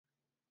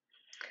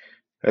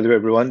Hello,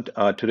 everyone.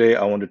 Today,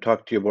 I want to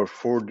talk to you about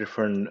four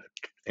different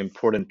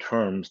important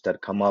terms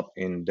that come up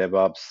in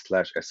DevOps /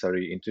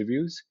 SRE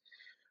interviews.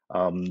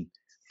 Um,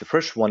 the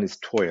first one is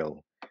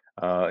toil.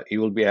 You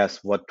will be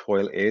asked what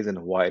toil is and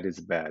why it is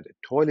bad.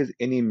 Toil is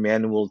any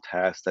manual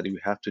task that you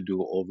have to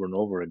do over and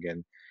over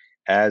again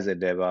as a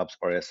DevOps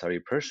or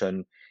SRE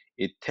person.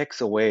 It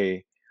takes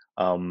away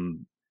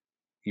um,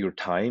 your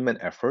time and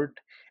effort,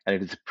 and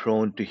it is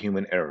prone to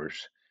human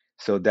errors.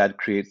 So that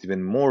creates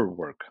even more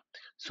work.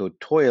 So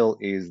toil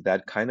is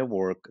that kind of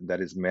work that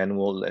is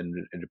manual and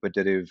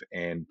repetitive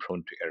and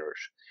prone to errors.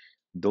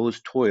 Those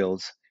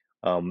toils.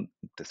 Um,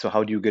 so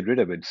how do you get rid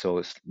of it?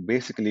 So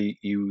basically,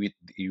 you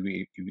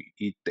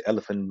eat the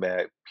elephant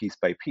piece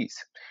by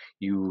piece.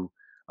 You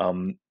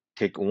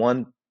take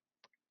one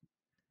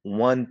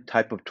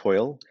type of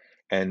toil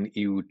and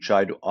you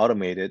try to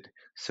automate it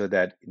so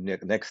that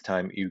next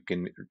time you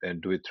can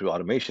do it through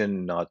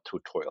automation, not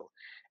through toil.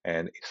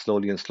 And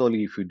slowly and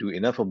slowly, if you do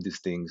enough of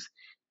these things,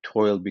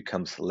 toil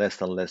becomes less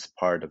and less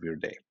part of your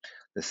day.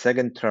 The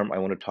second term I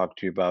want to talk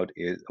to you about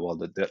is, well,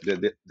 there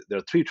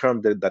are three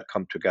terms that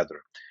come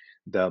together.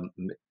 The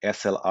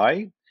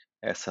SLI,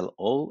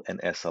 SLO, and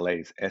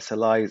SLAs.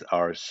 SLIs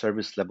are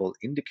service level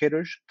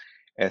indicators,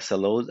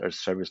 SLOs are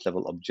service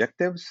level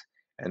objectives,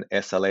 and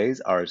SLAs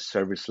are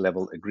service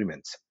level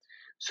agreements.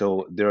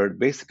 So they're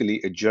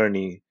basically a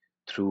journey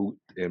through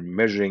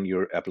measuring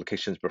your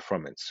application's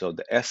performance. So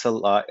the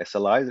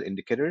SLIs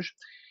indicators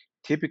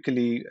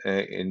typically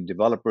in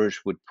developers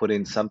would put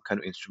in some kind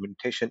of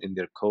instrumentation in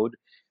their code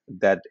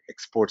that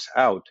exports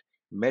out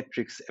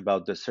metrics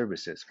about the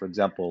services. For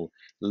example,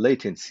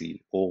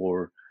 latency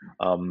or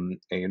a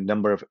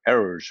number of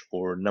errors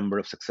or number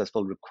of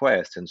successful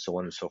requests and so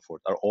on and so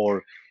forth,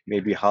 or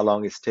maybe how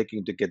long it's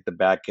taking to get the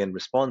backend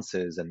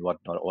responses and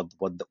whatnot, or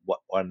what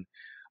on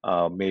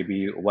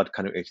maybe what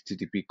kind of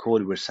HTTP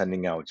code we're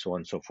sending out, so on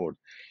and so forth.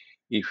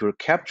 If you're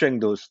capturing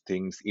those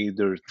things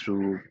either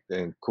through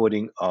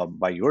coding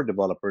by your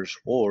developers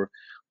or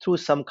through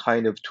some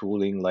kind of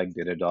tooling like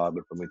Datadog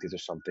or Prometheus or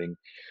something,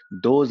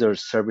 those are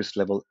service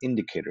level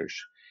indicators.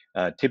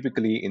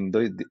 Typically, in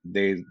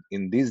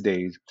these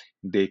days,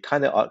 they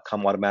kind of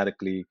come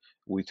automatically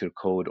with your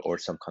code or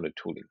some kind of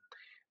tooling.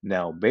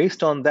 Now,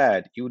 based on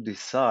that, you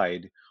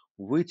decide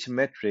which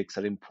metrics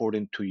are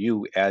important to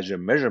you as your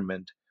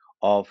measurement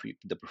of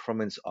the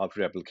performance of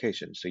your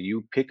application. So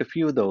you pick a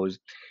few of those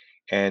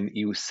and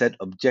you set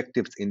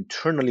objectives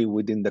internally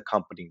within the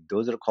company.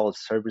 Those are called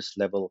service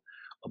level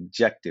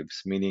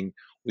objectives, meaning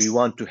we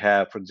want to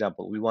have, for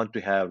example, we want to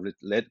have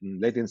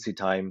latency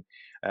time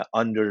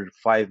under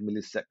 5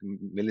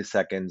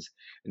 milliseconds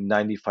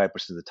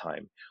 95% of the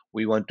time.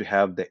 We want to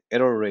have the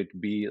error rate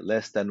be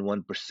less than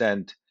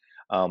 1%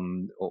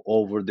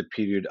 over the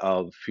period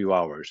of few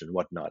hours and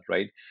whatnot,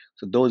 right?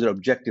 So those are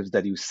objectives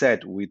that you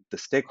set with the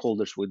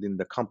stakeholders within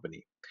the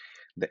company.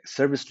 The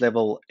service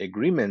level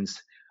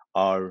agreements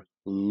are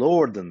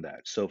lower than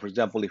that. So, for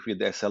example, if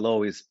the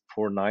SLO is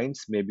 4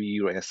 nines, maybe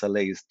your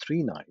SLA is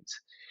 3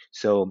 nines.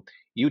 So,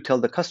 you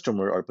tell the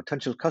customer or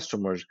potential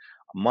customers,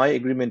 my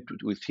agreement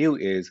with you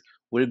is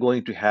we're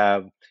going to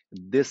have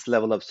this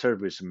level of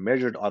service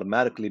measured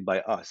automatically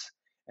by us.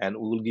 And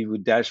we will give you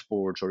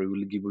dashboards or we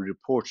will give you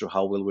reports of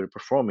how well we're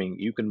performing.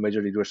 You can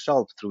measure it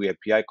yourself through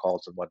API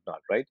calls and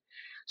whatnot, right?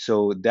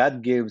 So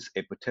that gives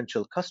a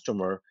potential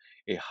customer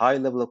a high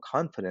level of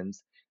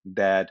confidence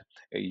that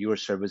your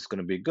service is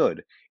going to be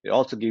good. It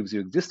also gives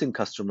your existing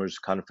customers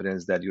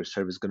confidence that your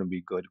service is going to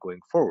be good going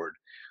forward.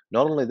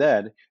 Not only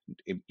that,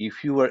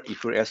 if your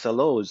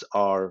SLOs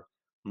are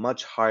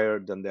much higher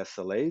than the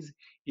SLAs,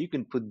 you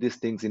can put these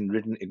things in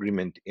written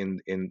agreement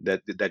in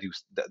that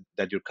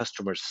your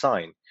customers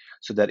sign,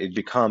 so that it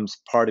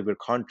becomes part of your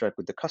contract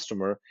with the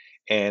customer.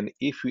 And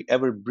if you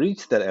ever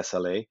breach that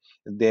SLA,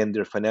 then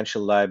there are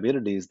financial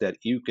liabilities that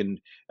you can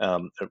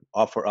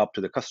offer up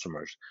to the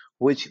customers,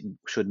 which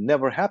should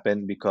never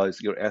happen because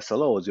your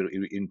SLOs, your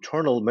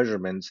internal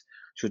measurements,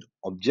 should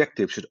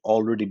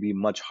already be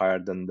much higher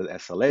than the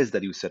SLAs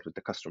that you set with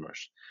the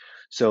customers.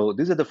 So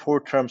these are the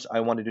four terms I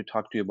wanted to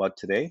talk to you about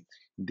today.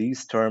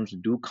 These terms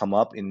do come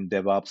up in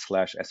DevOps /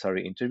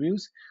 SRE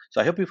interviews. So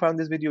I hope you found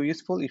this video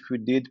useful. If you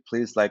did,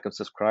 please like and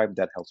subscribe.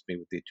 That helps me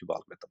with the YouTube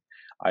algorithm.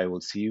 I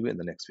will see you in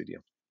the next video.